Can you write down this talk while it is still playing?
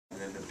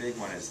big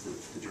one is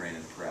the drain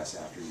and press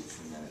after you've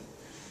fermented.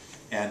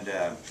 And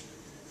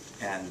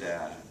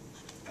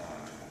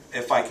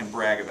if I can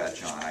brag about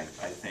John, I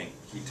think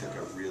he took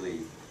a really,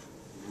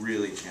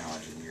 really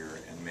challenging year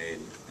and made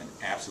an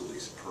absolutely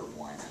superb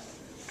wine out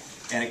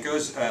of it. And it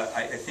goes,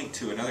 I think,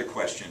 to another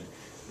question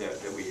that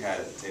we had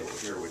at the table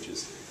here, which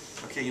is,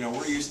 okay, you know,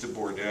 we're used to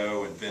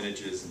Bordeaux and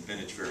vintages and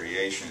vintage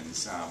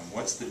variations.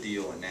 What's the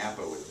deal in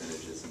Napa with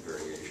vintages and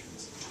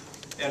variations?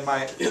 And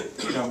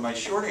my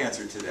short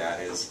answer to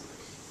that is,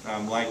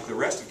 like the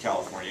rest of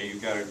California,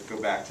 you've got to go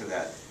back to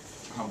that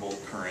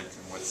Humboldt current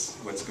and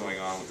what's going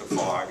on with the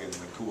fog and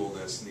the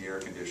coolness and the air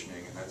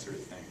conditioning and that sort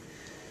of thing.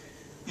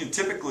 You know,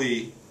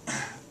 typically,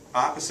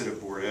 opposite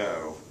of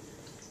Bordeaux,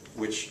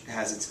 which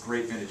has its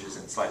great vintages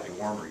in slightly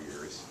warmer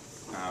years,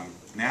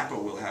 Napa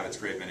will have its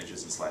great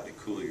vintages in slightly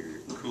cooler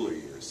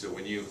years. So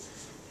when you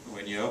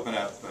open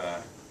up,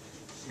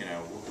 you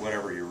know,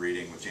 whatever you're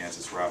reading with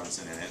Jancis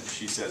Robinson in it, and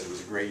she says it was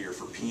a great year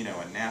for Pinot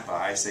in Napa,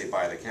 I say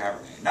buy the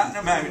Cabernet.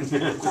 I mean,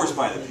 of course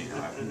buy the Pinot.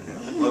 I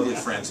have lovely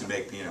friends who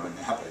make Pinot in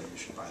Napa, and you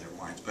should buy their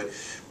wines.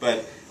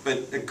 But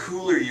the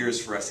cooler years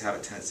for us have a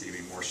tendency to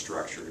be more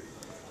structured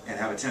and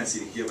have a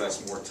tendency to give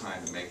us more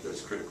time to make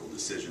those critical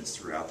decisions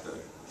throughout the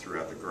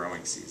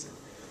growing season.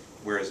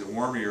 Whereas a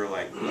warmer year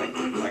like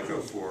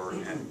 04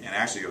 and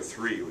actually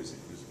 03 was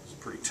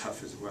pretty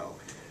tough as well.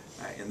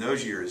 In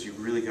those years, you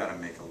really got to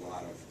make a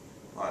lot of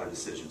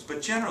decisions.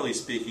 But generally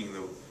speaking,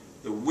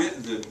 the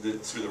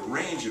sort of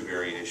range of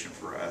variation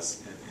for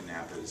us in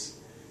Napa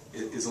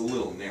is a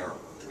little narrower.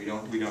 We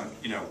don't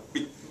you know,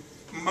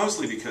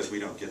 mostly because we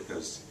don't get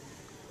those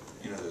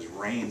those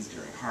rains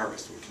during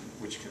harvest,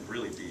 which can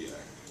really be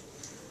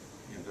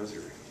those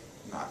are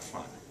not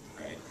fun,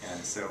 right?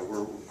 And so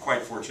we're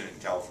quite fortunate in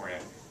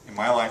California. In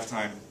my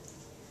lifetime,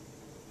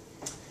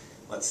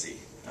 let's see,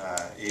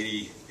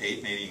 88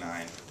 and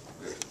 89,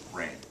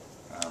 rain.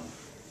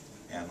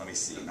 And let me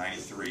see,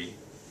 93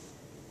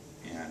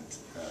 and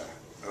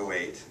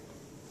 08.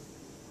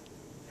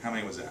 How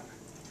many was that?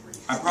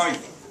 I'm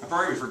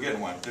probably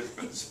forgetting one.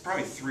 It's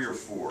probably 3 or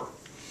 4,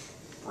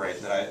 right?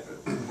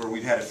 Where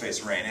we've had to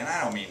face rain, and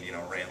I don't mean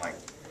rain like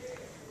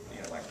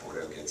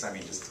Bordeaux gets. I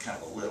mean just kind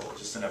of a little,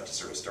 just enough to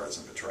sort of start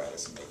some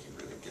botrytis and make you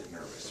really get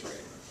nervous,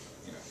 right?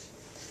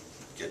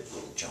 Get a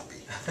little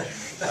jumpy.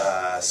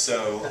 That's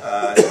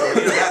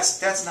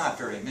not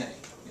very many,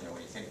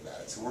 when you think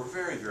about it. So we're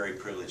very, very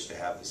privileged to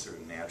have this sort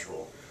of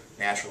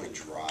naturally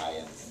dry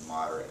and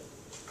moderate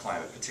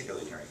climate,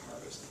 particularly during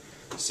harvest.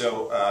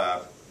 So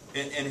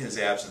in his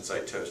absence,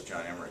 I toast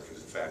John Emmerich, who's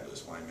a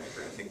fabulous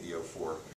winemaker. I think the 04